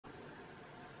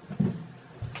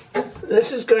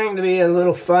This is going to be a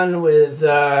little fun with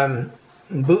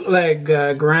bootleg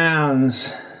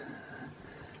grounds.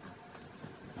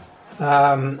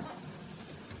 So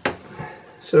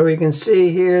we can see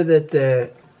here that the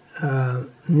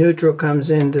neutral comes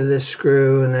into this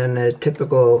screw, and then the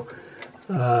typical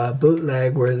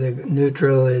bootleg where the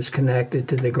neutral is connected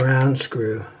to the ground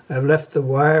screw. I've left the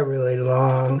wire really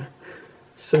long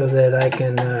so that I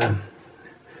can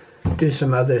do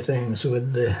some other things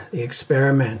with the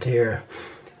experiment here.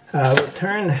 We'll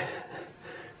turn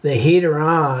the heater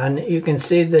on. You can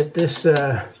see that this,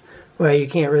 well, you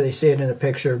can't really see it in the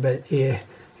picture, but in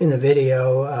the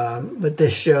video, but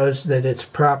this shows that it's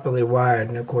properly wired,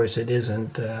 and of course it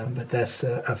isn't, but that's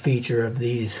a feature of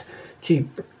these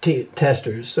cheap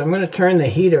testers. So I'm going to turn the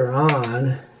heater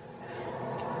on,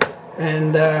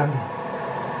 and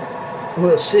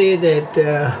we'll see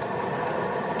that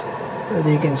whether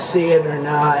you can see it or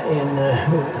not in the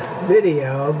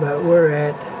video, but we're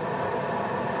at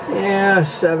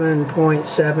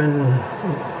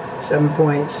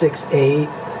 7.68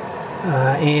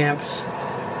 amps,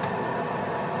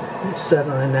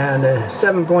 settling down to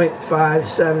 7.57,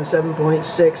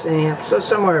 7.6 amps, so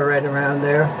somewhere right around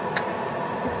there.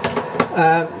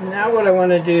 Now what I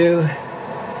want to do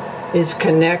is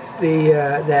connect the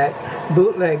that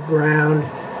bootleg ground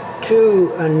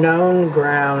to a known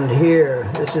ground here.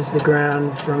 This is the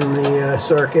ground from the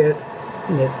circuit,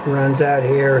 and it runs out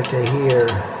here to here.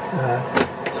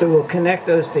 So we'll connect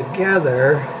those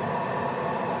together,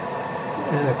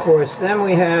 and of course then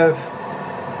we have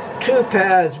two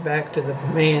paths back to the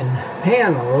main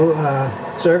panel,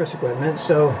 service equipment.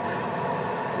 So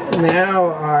now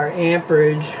our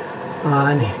amperage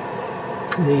on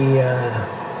the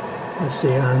let's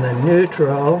see, on the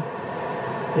neutral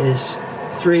is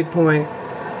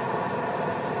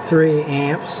 3.3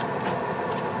 amps,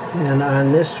 and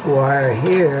on this wire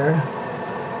here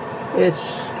it's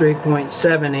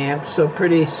 3.7 amps, so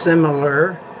pretty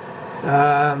similar.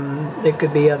 There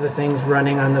could be other things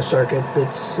running on the circuit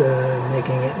that's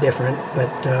making it different, but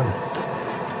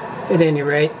at any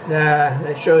rate,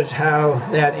 that shows how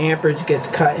that amperage gets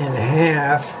cut in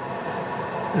half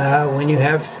when you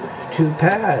have two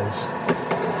paths.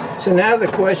 So now the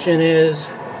question is,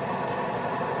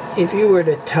 if you were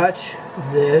to touch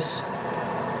this,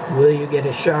 will you get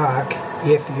a shock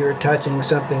if you're touching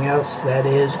something else that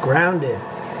is grounded?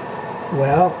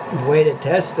 Well, the way to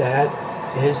test that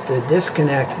is to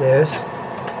disconnect this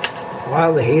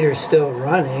while the heater's still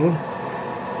running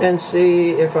and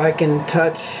see if I can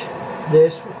touch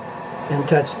this and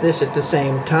touch this at the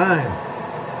same time.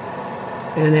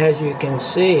 And as you can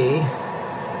see,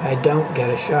 I don't get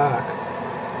a shock.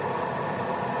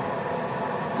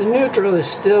 The neutral is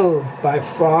still by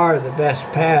far the best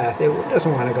path. It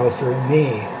doesn't want to go through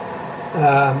me.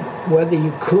 Whether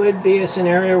you could be a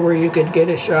scenario where you could get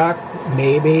a shock,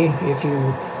 maybe, if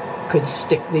you could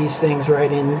stick these things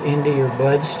right into your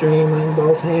bloodstream on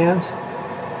both hands.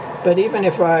 But even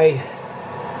if I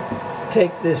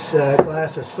take this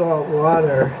glass of salt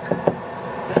water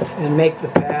and make the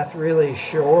path really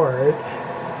short,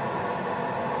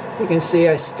 you can see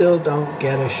I still don't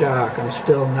get a shock. I'm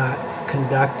still not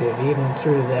conductive, even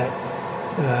through that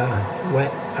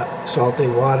wet, salty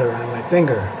water on my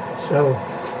finger. So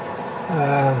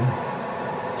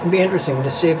it'll be interesting to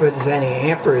see if there's any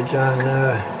amperage on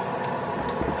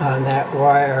that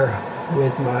wire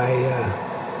with my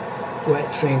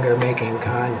wet finger making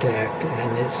contact,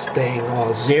 and it's staying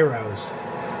all zeros.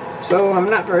 So I'm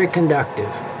not very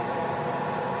conductive.